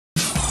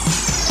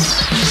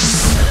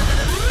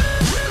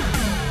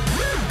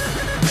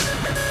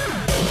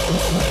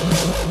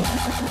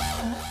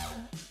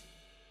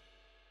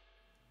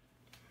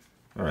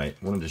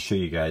wanted to show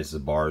you guys the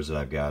bars that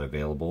I've got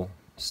available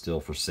still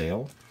for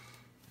sale.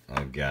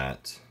 I've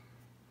got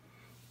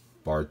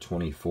bar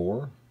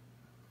 24.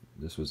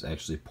 This was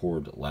actually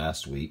poured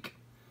last week,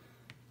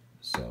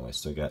 so I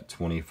still got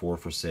 24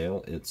 for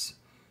sale. It's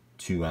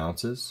 2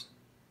 ounces.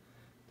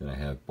 Then I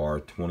have bar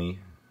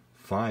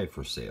 25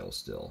 for sale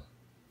still.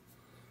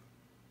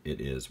 It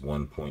is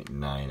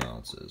 1.9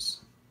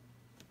 ounces.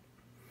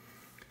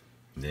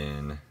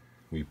 Then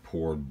we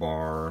poured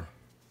bar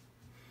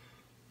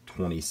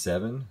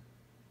 27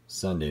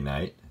 Sunday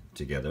night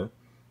together.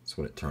 That's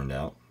what it turned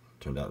out.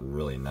 Turned out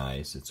really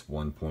nice. It's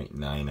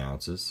 1.9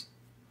 ounces.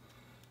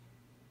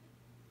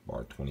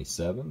 Bar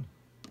 27.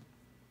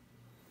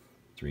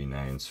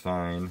 3/9's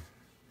fine.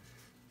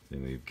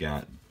 Then we've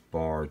got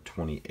bar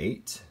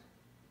 28.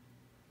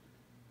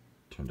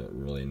 Turned out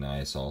really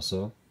nice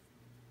also.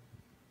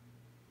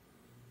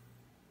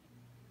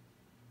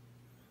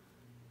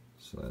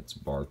 So that's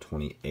bar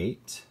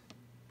 28.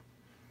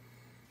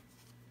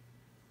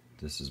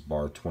 This is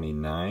bar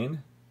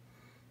 29.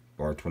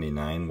 Bar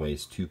 29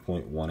 weighs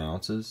 2.1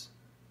 ounces.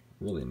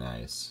 Really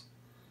nice.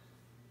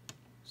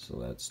 So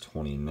that's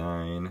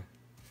 29.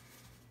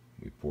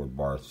 We poured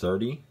bar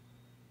 30.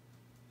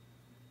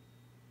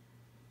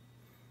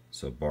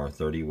 So bar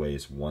 30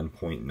 weighs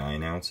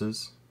 1.9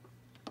 ounces.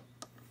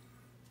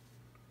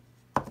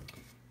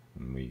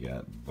 And we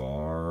got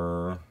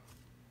bar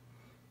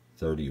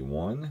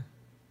 31.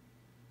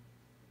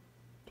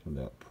 Turned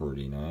out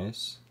pretty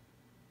nice.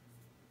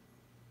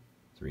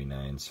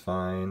 3/9's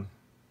fine.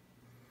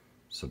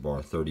 So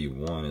bar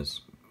 31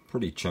 is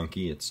pretty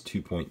chunky. It's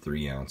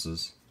 2.3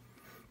 ounces.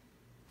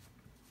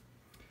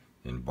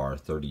 And bar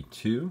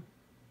 32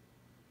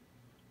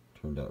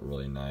 turned out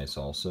really nice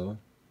also.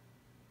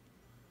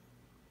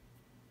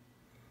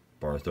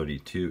 Bar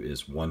 32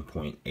 is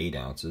 1.8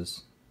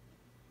 ounces.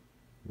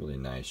 Really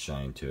nice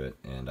shine to it,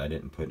 and I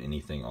didn't put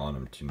anything on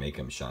them to make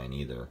them shine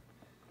either,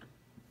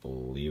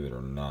 believe it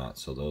or not,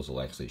 so those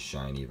will actually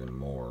shine even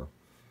more.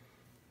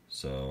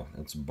 So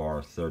that's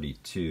bar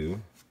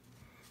 32.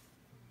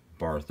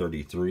 Bar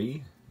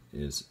 33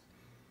 is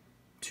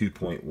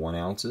 2.1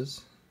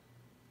 ounces.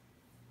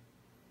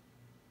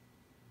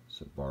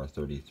 So bar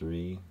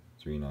 33,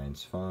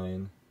 3/9's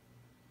fine.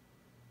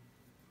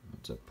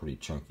 It's a pretty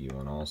chunky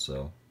one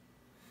also.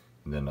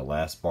 And then the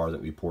last bar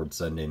that we poured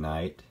Sunday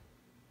night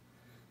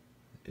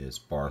is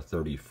bar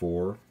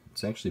 34.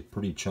 It's actually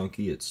pretty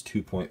chunky. It's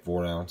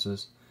 2.4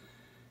 ounces.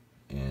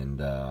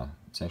 And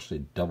it's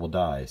actually double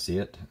die. See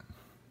it?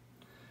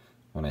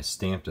 When I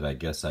stamped it, I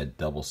guess I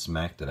double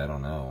smacked it. I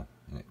don't know.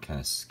 And it kind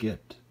of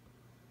skipped.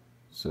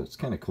 So it's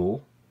kind of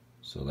cool.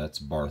 So that's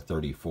bar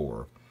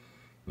 34.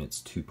 And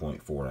it's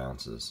 2.4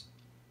 ounces.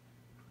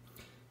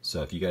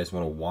 So if you guys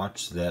want to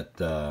watch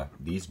that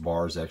these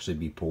bars actually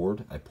be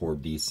poured, I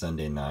poured these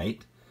Sunday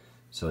night.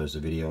 So there's a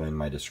video in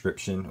my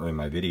description, or in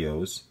my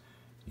videos.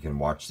 You can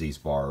watch these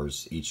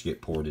bars each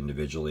get poured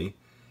individually.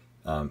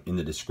 In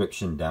the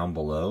description down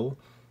below,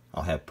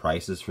 I'll have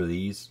prices for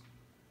these.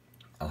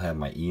 I'll have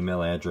my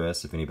email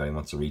address if anybody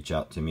wants to reach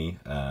out to me.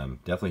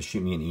 Definitely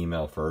shoot me an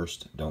email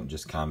first. Don't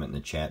just comment in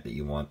the chat that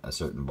you want a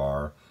certain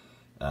bar.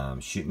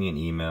 Shoot me an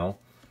email.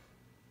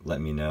 Let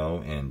me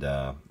know, and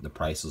the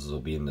prices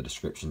will be in the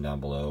description down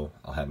below.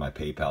 I'll have my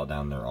PayPal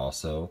down there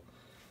also.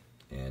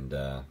 And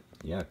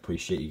yeah, I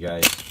appreciate you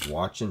guys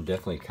watching.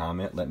 Definitely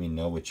comment. Let me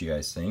know what you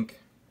guys think.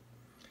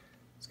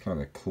 It's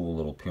kind of a cool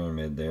little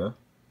pyramid there.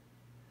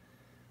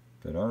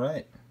 But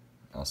alright,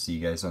 I'll see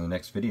you guys on the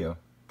next video.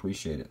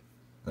 Appreciate it.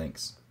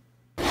 Thanks.